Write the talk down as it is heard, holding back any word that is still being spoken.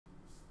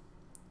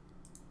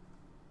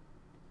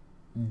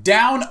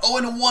Down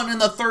 0-1 in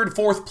the third,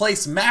 fourth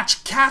place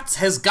match. CatZ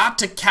has got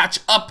to catch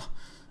up,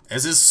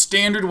 as is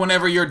standard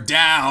whenever you're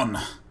down.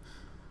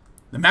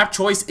 The map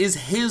choice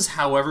is his,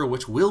 however,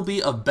 which will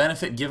be of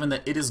benefit given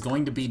that it is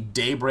going to be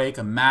Daybreak,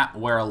 a map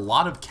where a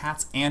lot of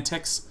CatZ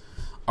antics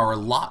are a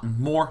lot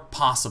more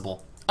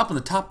possible. Up in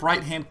the top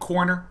right-hand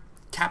corner,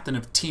 captain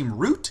of Team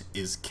Root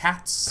is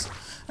CatZ.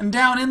 And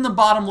down in the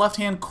bottom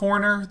left-hand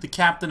corner, the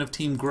captain of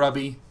Team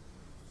Grubby,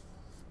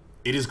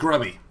 it is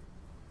Grubby.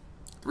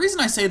 The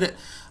reason I say that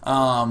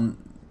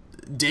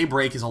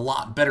Daybreak is a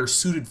lot better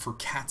suited for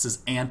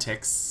CatZ's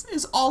antics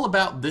is all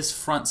about this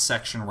front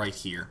section right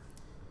here.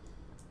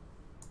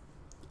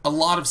 A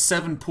lot of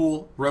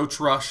 7-pool, Roach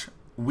Rush,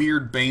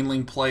 weird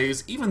Baneling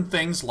plays, even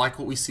things like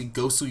what we see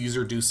Gosu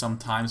User do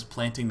sometimes,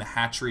 planting the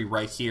hatchery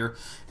right here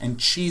and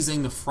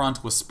cheesing the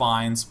front with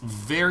spines.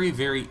 Very,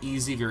 very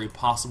easy, very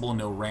possible,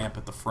 no ramp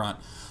at the front.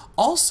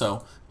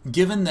 Also,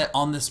 given that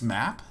on this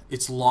map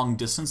it's long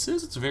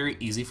distances, it's very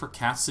easy for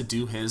CatZ to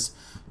do his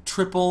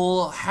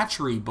triple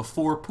hatchery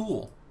before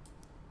pool.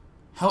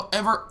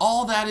 However,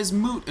 all that is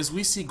moot as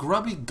we see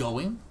Grubby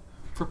going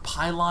for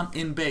Pylon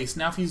in base.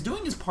 Now, if he's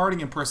doing his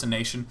parting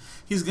impersonation,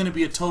 he's going to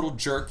be a total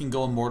jerk and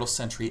go Immortal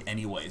Sentry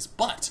anyways.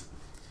 But,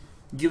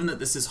 given that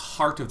this is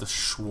Heart of the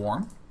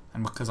Swarm,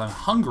 and because I'm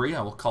hungry,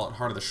 I will call it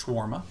Heart of the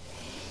Shawarma,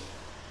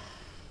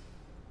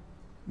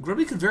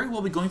 Grubby could very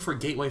well be going for a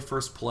gateway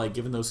first play,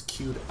 given those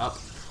queued up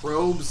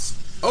probes.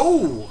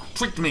 Oh!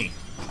 Tricked me!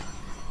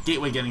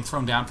 Gateway getting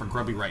thrown down for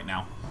Grubby right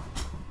now.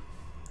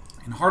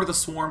 In Heart of the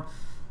Swarm,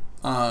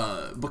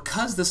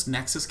 because this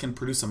Nexus can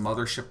produce a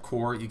Mothership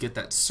Core, you get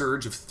that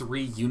surge of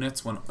 3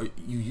 units when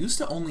you used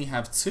to only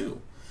have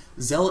 2.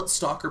 Zealot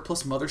Stalker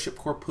plus Mothership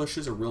Core push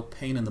is a real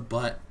pain in the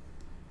butt.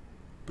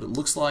 But it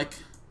looks like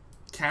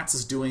CatZ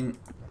is doing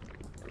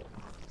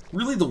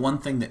really the one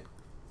thing that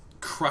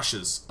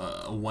crushes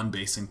a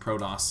one-basing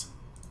Protoss,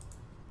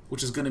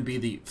 which is going to be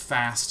the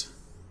fast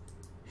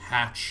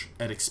hatch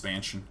at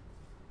expansion.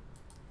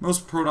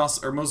 Most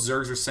Protoss, or most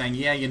Zergs are saying,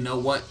 yeah, you know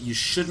what, you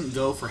shouldn't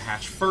go for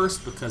hatch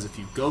first, because if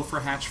you go for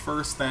hatch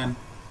first, then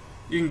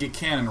you can get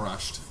cannon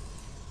rushed.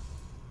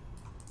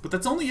 But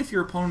that's only if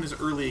your opponent is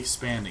early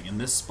expanding. In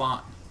this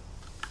spot,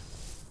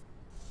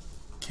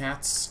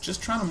 CatZ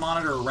just trying to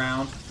monitor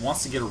around,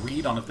 wants to get a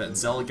read on if that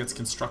Zealot gets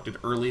constructed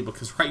early,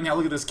 because right now,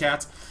 look at this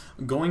CatZ,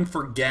 going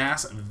for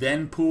gas,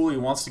 then pool. He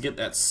wants to get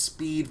that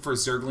speed for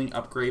Zergling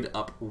upgrade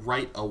up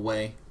right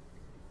away.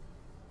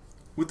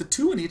 With the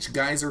 2 in each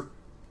geyser,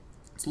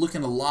 it's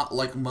looking a lot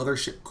like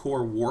Mothership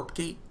Core Warp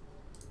Gate.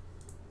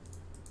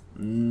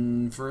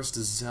 First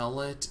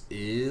Zealot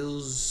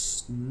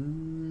is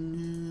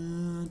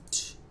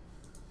not.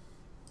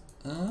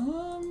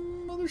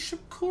 Mothership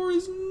Core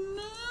is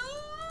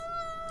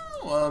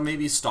no.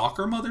 Maybe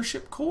Stalker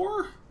Mothership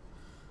Core?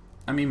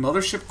 I mean,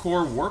 Mothership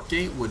Core Warp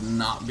Gate would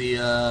not be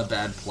a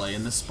bad play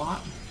in this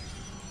spot.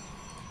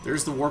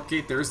 There's the Warp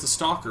Gate, there's the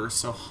Stalker,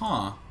 so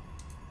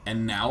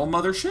And now a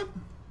Mothership?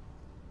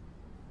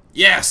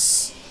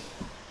 Yes!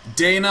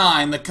 Day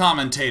 9, the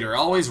commentator,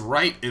 always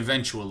right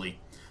eventually.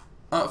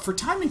 For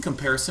timing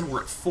comparison,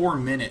 we're at 4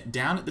 minutes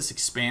down at this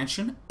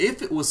expansion.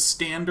 If it was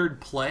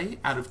standard play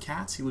out of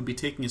CatZ, he would be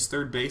taking his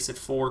third base at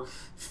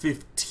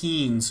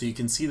 4:15. So you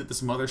can see that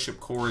this Mothership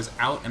Core is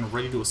out and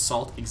ready to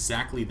assault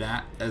exactly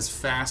that as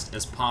fast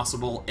as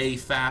possible.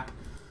 AFAP.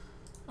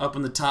 Up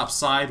in the top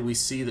side, we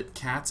see that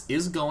CatZ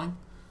is going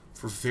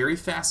for very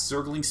fast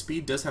Zergling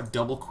speed, does have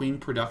double queen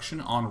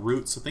production en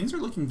route, so things are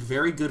looking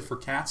very good for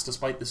CatZ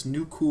despite this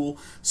new cool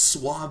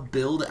suave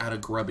build out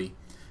of Grubby.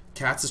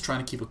 CatZ is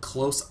trying to keep a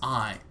close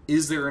eye.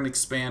 Is there an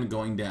expand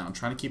going down?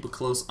 Trying to keep a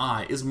close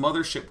eye. Is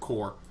Mothership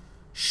Core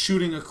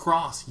shooting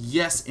across?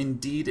 Yes,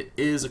 indeed it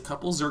is. A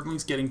couple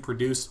Zerglings getting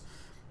produced,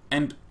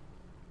 and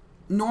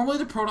normally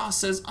the Protoss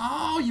says,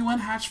 oh, you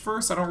went hatch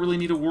first, I don't really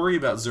need to worry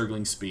about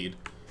Zergling speed.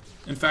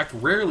 In fact,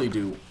 rarely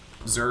do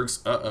Zergs,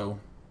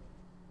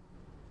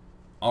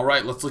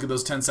 Alright, let's look at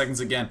those 10 seconds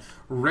again.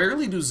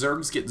 Rarely do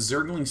Zergs get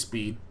Zergling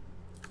speed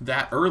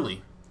that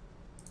early.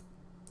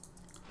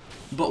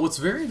 But what's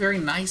very, very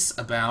nice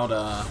about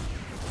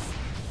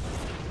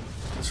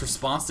this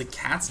response that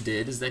CatZ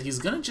did is that he's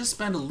going to just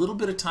spend a little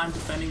bit of time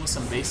defending with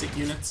some basic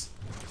units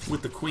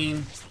with the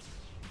Queen.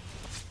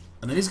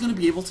 And then he's going to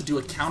be able to do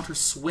a counter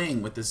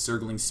swing with this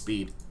Zergling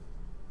speed.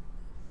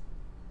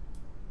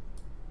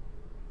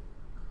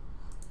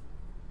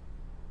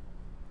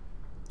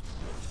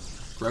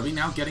 Grubby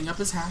now getting up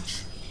his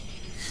hatch.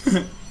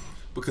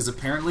 Because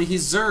apparently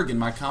he's Zerg in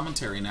my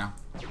commentary now.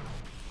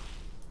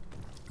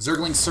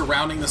 Zerglings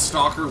surrounding the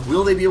Stalker.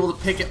 Will they be able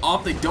to pick it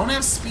off? They don't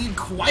have speed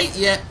quite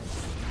yet.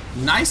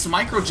 Nice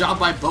micro job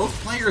by both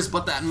players,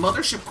 but that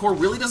Mothership Core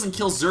really doesn't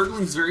kill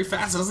Zerglings very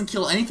fast. It doesn't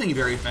kill anything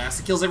very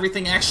fast. It kills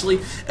everything actually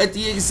at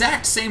the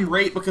exact same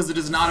rate because it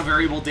is not a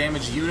variable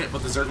damage unit,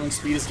 but the Zergling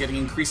speed is getting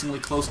increasingly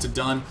close to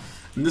done.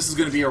 And this is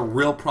going to be a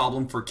real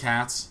problem for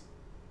CatZ.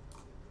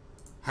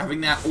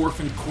 Having that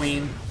orphaned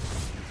queen,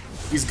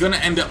 he's going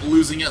to end up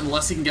losing it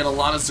unless he can get a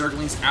lot of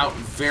Zerglings out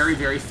very,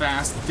 very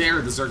fast.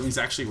 There, the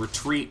Zerglings actually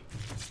retreat.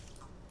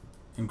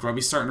 And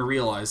Grubby's starting to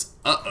realize,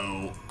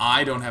 uh-oh,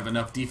 I don't have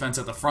enough defense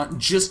at the front.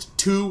 Just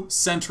 2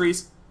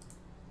 sentries.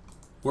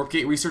 Warp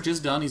Gate research is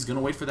done. He's going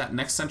to wait for that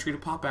next sentry to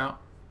pop out.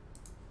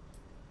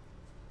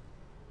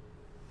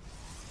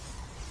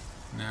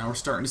 Now we're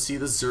starting to see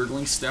the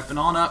Zerglings stepping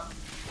on up.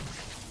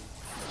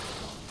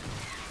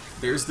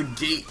 There's the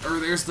gate, or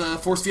there's the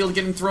force field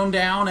getting thrown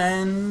down,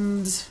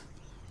 and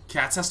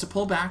CatZ has to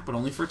pull back, but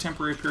only for a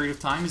temporary period of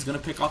time. He's going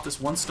to pick off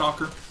this one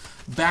stalker.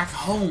 Back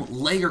home,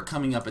 Layer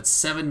coming up at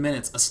 7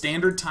 minutes. A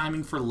standard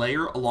timing for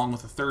Layer along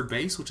with a third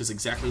base, which is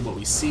exactly what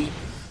we see.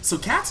 So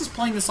CatZ is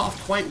playing this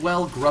off quite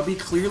well. Grubby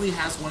clearly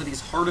has one of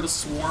these Heart of the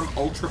Swarm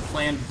ultra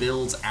planned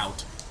builds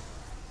out.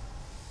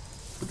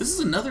 But this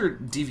is another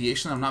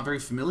deviation I'm not very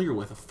familiar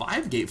with, a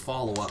 5-gate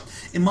follow-up.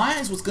 In my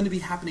eyes, what's going to be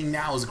happening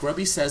now is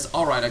Grubby says,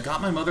 alright, I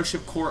got my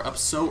Mothership Core up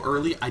so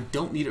early, I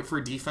don't need it for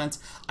defense.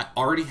 I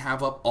already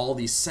have up all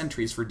these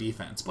sentries for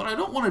defense. But I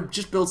don't want to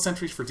just build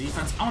sentries for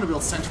defense, I want to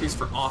build sentries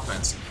for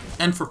offense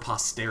and for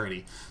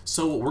posterity.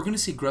 So what we're going to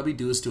see Grubby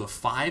do is do a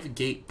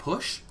 5-gate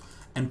push,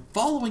 and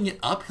following it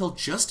up, he'll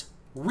just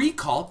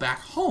recall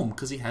back home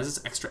because he has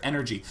his extra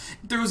energy.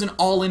 If there was an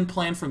all-in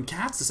plan from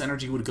CatZ, this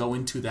energy would go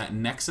into that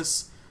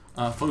Nexus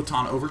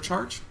Photon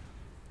Overcharge.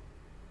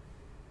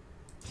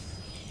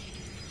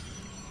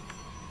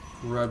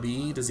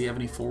 Grubby, does he have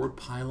any forward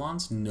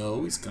pylons?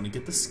 No, he's going to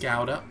get the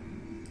scout up.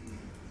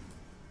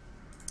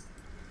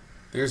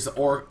 There's the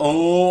Oracle.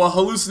 Oh, a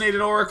hallucinated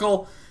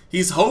Oracle.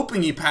 He's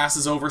hoping he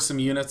passes over some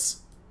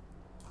units.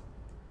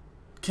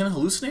 Can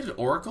hallucinated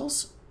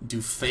Oracles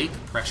do fake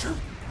pressure?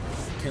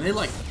 Can they,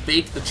 like,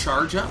 fake the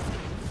charge up?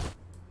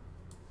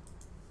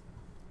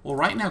 Well,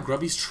 right now,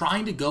 Grubby's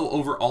trying to go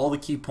over all the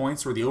key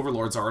points where the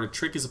Overlords are to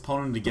trick his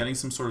opponent into getting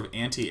some sort of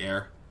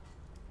anti-air.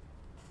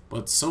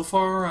 But so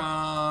far,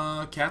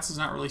 CatZ has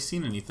not really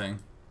seen anything.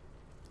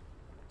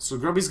 So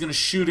Grubby's going to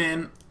shoot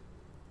in.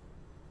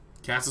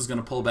 CatZ is going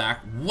to pull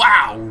back.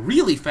 Wow!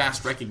 Really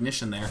fast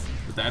recognition there.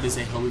 But that is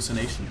a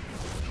hallucination.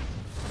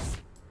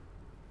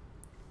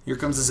 Here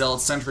comes the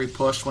Zealot Sentry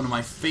push. One of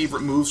my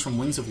favorite moves from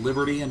Wings of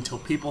Liberty until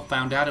people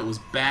found out it was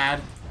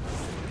bad.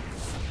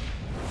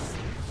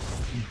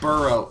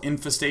 Burrow,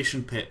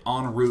 Infestation Pit,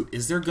 en route.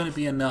 Is there going to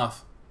be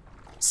enough?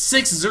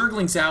 6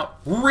 Zerglings out.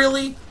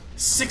 Really?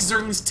 6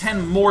 Zerglings,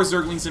 10 more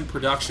Zerglings in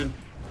production.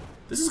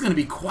 This is going to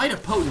be quite a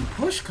potent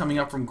push coming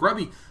up from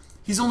Grubby.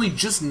 He's only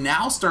just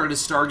now started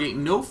his Stargate.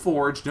 No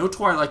Forge, no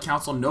Twilight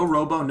Council, no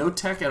Robo, no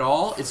tech at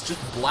all. It's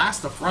just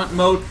blast the front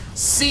mode.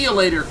 See you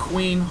later,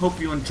 Queen.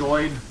 Hope you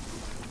enjoyed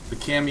the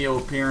cameo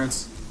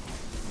appearance.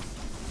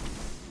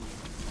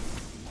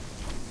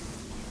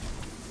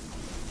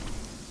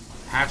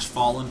 Hatch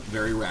fallen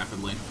very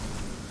rapidly.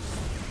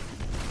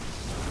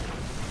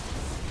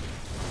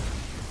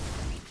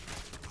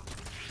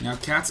 Now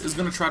CatZ is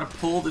going to try to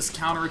pull this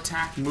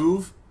counterattack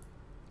move,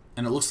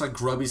 and it looks like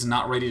Grubby's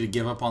not ready to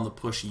give up on the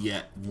push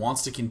yet.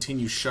 Wants to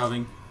continue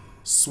shoving.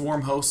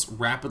 Swarm hosts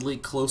rapidly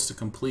close to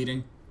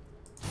completing.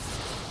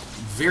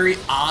 Very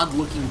odd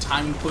looking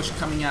timing push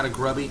coming out of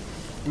Grubby,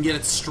 and yet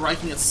it's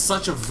striking at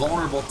such a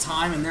vulnerable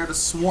time, and there the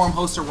swarm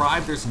hosts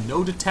arrive. There's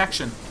no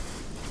detection.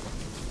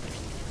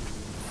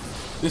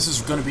 This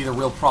is going to be the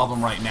real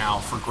problem right now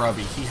for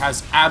Grubby. He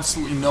has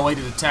absolutely no way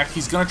to detect.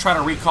 He's going to try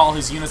to recall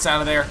his units out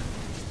of there.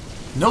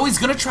 No, he's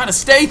going to try to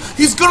stay.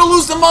 He's going to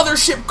lose the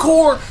Mothership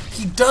Core.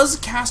 He does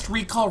cast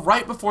Recall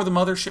right before the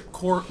Mothership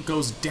Core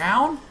goes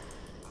down.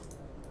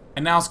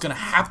 And now it's going to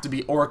have to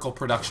be Oracle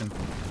production.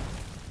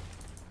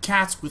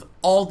 CatZ, with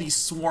all these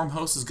swarm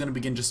hosts, is going to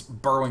begin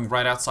just burrowing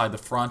right outside the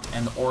front,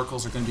 and the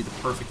Oracles are going to be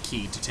the perfect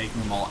key to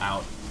taking them all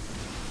out.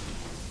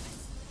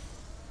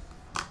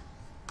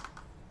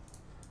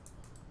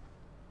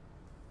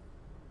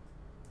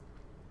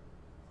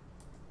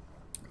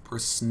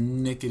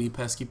 Persnickety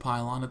pesky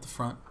pylon at the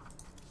front.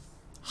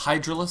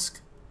 Hydralisk,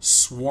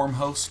 Swarm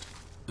Host,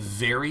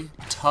 very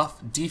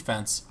tough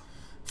defense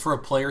for a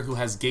player who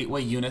has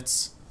gateway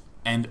units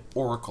and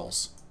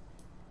oracles.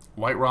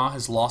 White Ra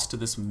has lost to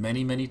this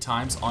many, many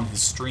times on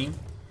his stream.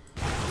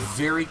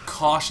 Very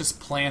cautious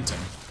planting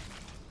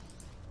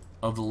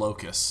of the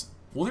Locust.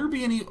 Will there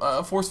be any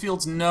force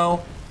fields?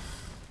 No.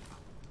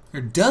 There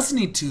does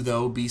need to,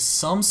 though, be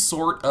some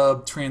sort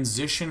of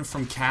transition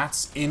from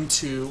CatZ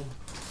into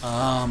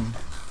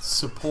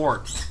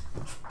support.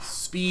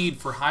 Speed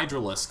for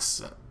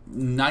Hydralisks.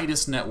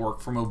 Nidus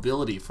network for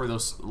mobility for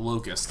those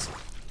Locusts.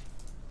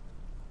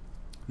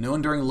 No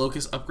Enduring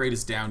Locust upgrade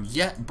is down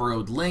yet.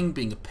 Burrowed Ling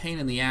being a pain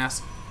in the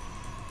ass.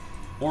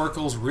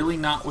 Oracle's really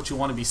not what you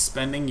want to be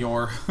spending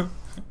your...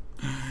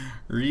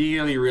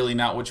 really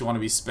not what you want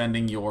to be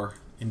spending your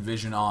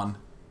Envision on.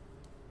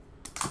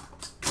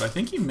 But I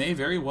think he may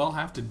very well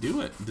have to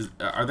do it.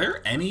 Are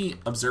there any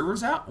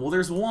observers out? Well,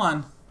 there's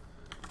one.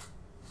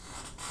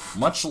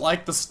 Much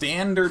like the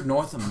standard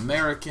North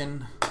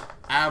American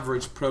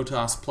average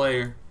Protoss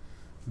player,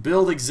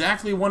 build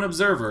exactly one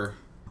observer,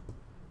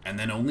 and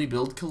then only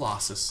build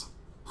Colossus.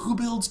 Who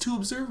builds 2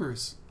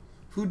 observers?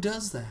 Who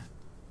does that?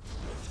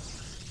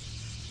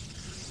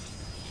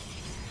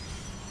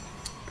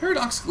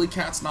 Paradoxically,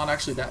 CatZ not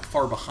actually that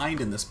far behind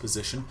in this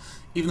position,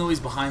 even though he's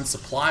behind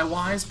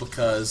supply-wise,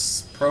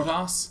 because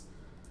Protoss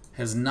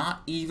has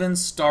not even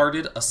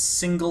started a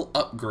single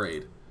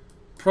upgrade.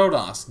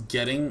 Protoss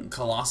getting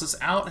Colossus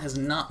out has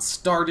not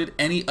started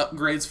any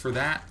upgrades for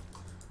that.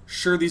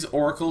 Sure, these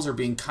oracles are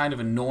being kind of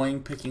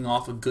annoying, picking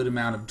off a good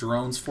amount of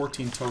drones.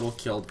 14 total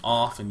killed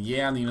off, and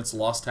yeah, in the units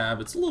lost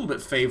tab, it's a little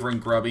bit favoring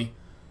Grubby.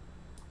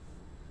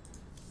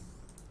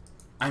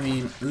 I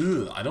mean,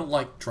 I don't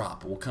like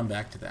drop, but we'll come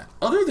back to that.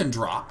 Other than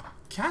drop,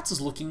 CatZ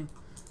is looking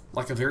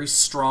like a very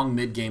strong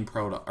mid-game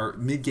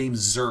mid-game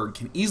Zerg.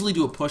 Can easily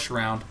do a push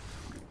around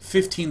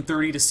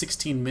 15-30 to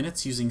 16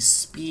 minutes using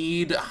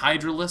speed,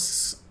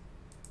 Hydralisks,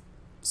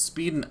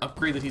 speed and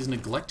upgrade that he's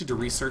neglected to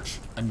research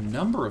a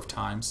number of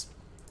times.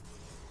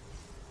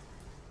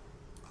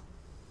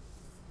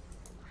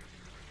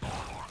 A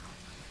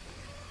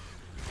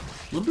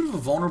little bit of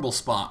a vulnerable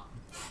spot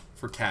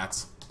for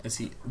CatZ as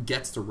he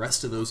gets the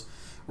rest of those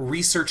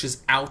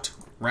researches out,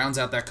 rounds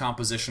out that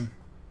composition.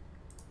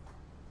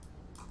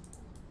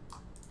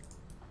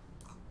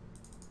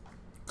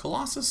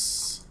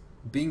 Colossus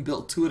being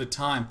built 2 at a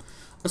time.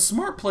 A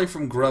smart play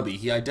from Grubby.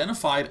 He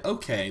identified,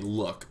 okay,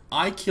 look,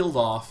 I killed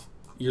off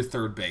your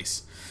third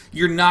base.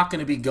 You're not going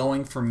to be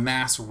going for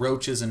mass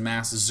roaches and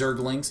mass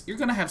zerglings. You're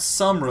going to have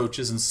some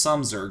roaches and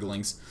some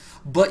zerglings,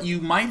 but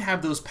you might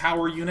have those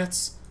power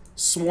units,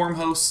 swarm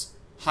hosts,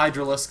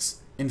 hydralisks,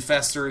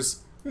 infestors.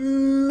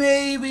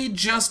 Maybe,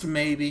 just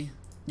maybe,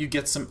 you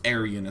get some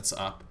air units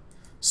up.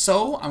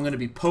 So I'm going to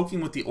be poking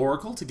with the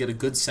Oracle to get a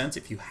good sense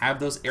if you have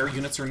those air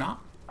units or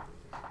not.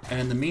 And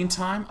in the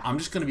meantime, I'm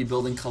just going to be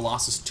building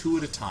Colossus 2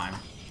 at a time.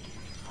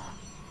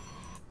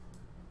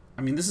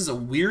 I mean, this is a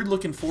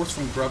weird-looking force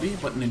from Grubby,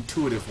 but an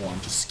intuitive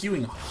one, just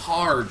skewing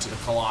hard to the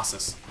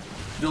Colossus.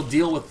 They'll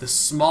deal with the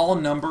small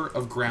number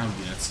of ground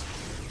units.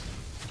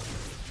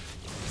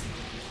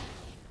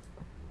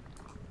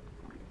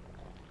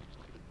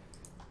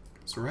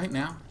 So right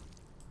now,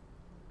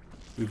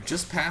 we've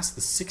just passed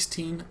the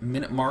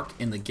 16-minute mark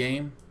in the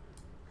game.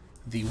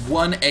 The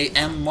 1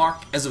 a.m.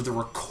 mark as of the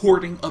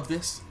recording of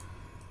this.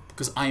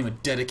 Because I am a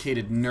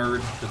dedicated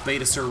nerd. The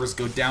beta servers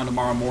go down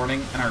tomorrow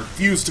morning, and I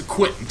refuse to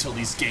quit until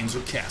these games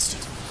are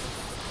casted.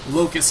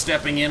 Locust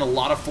stepping in, a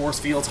lot of force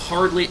fields,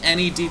 hardly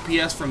any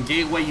DPS from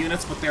gateway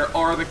units, but there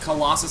are the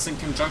Colossus in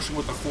conjunction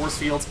with the force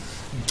fields,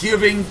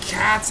 giving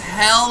CatZ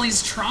hell.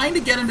 He's trying to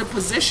get into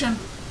position.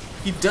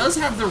 He does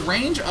have the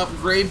range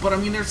upgrade, but I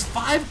mean, there's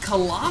 5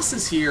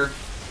 Colossus here.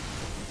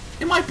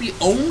 It might be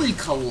only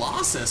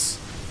Colossus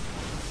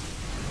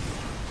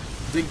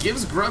that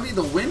gives Grubby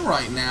the win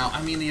right now.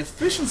 I mean, the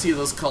efficiency of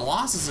those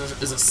Colossus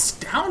is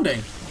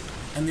astounding.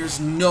 And there's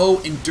no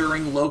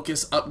enduring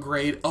Locust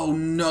upgrade. Oh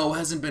no,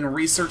 hasn't been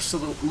researched, so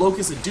the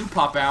Locusts that do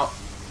pop out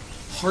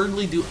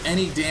hardly do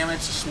any damage.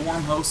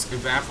 Swarm hosts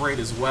evaporate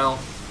as well.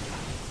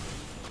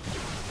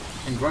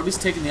 And Grubby's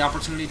taking the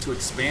opportunity to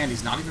expand.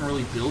 He's not even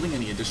really building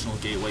any additional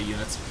gateway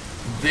units.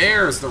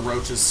 There's the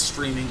roaches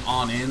streaming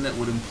on in that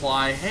would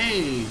imply,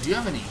 hey, do you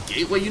have any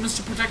gateway units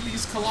to protect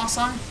these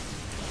Colossi?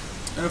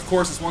 And of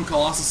course, this one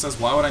Colossus says,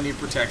 why would I need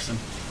protection?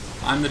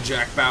 I'm the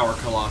Jack Bauer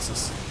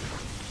Colossus.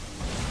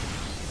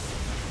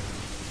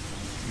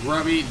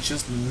 Grubby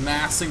just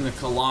massing the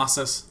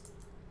Colossus.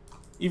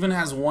 Even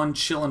has one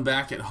chilling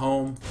back at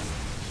home.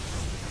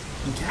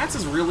 And CatZ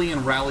is really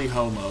in rally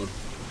ho mode.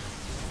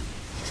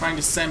 Trying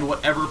to send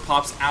whatever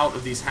pops out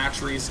of these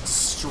hatcheries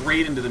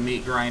straight into the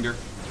meat grinder.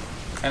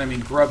 And I mean,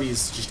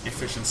 Grubby's just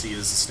efficiency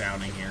is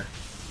astounding here.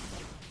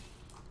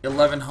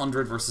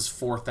 1100 versus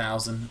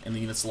 4000 in the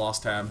units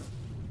lost tab.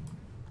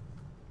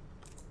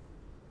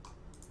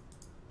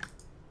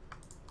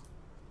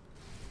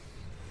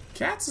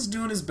 CatZ is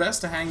doing his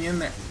best to hang in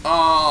there.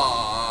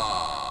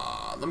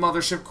 The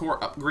mothership core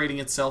upgrading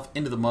itself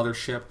into the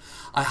mothership.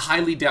 I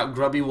highly doubt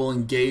Grubby will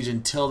engage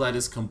until that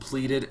is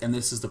completed, and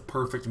this is the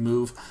perfect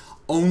move.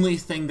 Only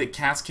thing that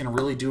CatZ can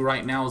really do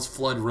right now is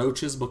flood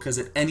roaches, because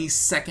at any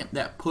second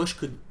that push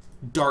could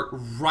dart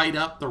right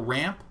up the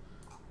ramp.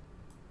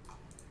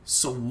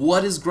 So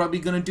what is Grubby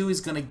going to do?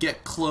 He's going to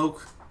get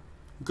Cloak.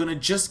 Going to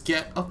just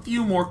get a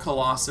few more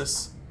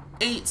Colossus.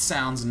 8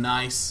 sounds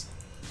nice.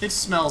 It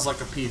smells like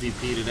a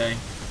PvP today.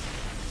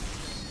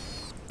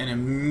 And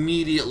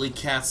immediately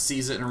CatZ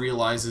sees it and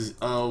realizes,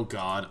 oh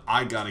god,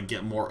 I gotta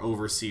get more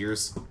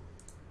Overseers.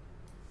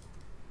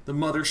 The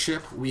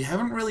mothership, we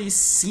haven't really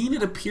seen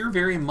it appear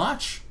very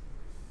much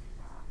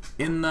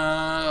in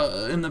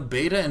the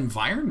beta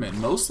environment.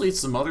 Mostly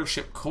it's the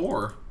mothership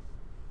core.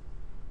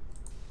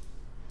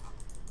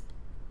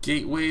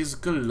 Gateways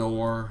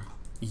galore,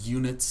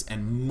 units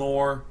and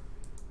more.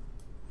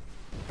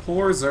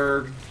 Poor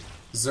Zerg.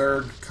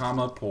 Zerg,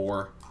 comma,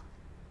 poor.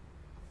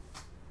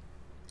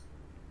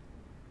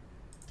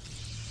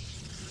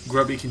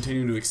 Grubby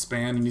continuing to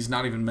expand, and he's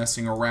not even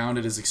messing around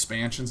at his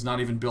expansions,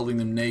 not even building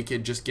them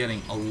naked, just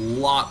getting a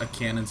lot of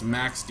cannons,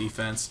 max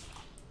defense.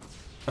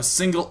 A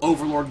single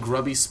Overlord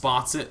Grubby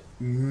spots it,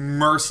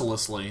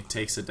 mercilessly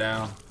takes it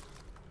down.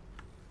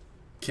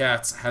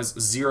 CatZ has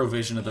zero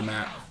vision of the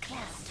map.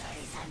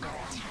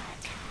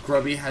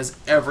 Grubby has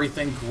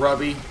everything.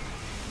 Grubby,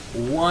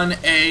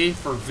 1A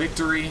for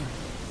victory.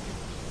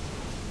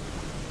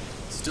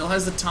 Still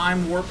has the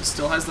time warp,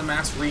 still has the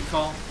mass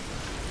recall.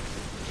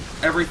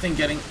 Everything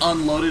getting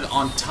unloaded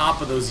on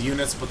top of those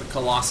units, but the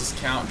Colossus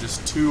count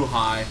just too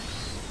high.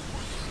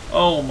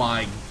 Oh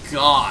my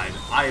god,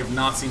 I have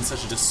not seen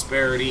such a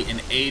disparity in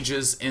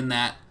ages in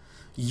that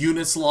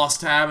units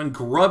lost tab, and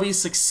Grubby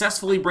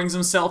successfully brings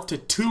himself to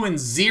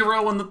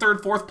 2-0 in the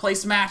third-fourth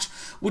place match,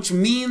 which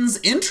means,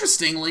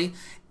 interestingly,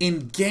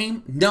 in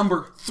game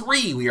number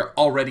 3, we are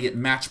already at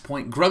match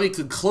point. Grubby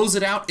could close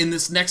it out in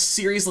this next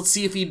series. Let's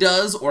see if he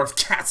does, or if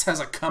CatZ has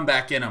a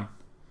comeback in him.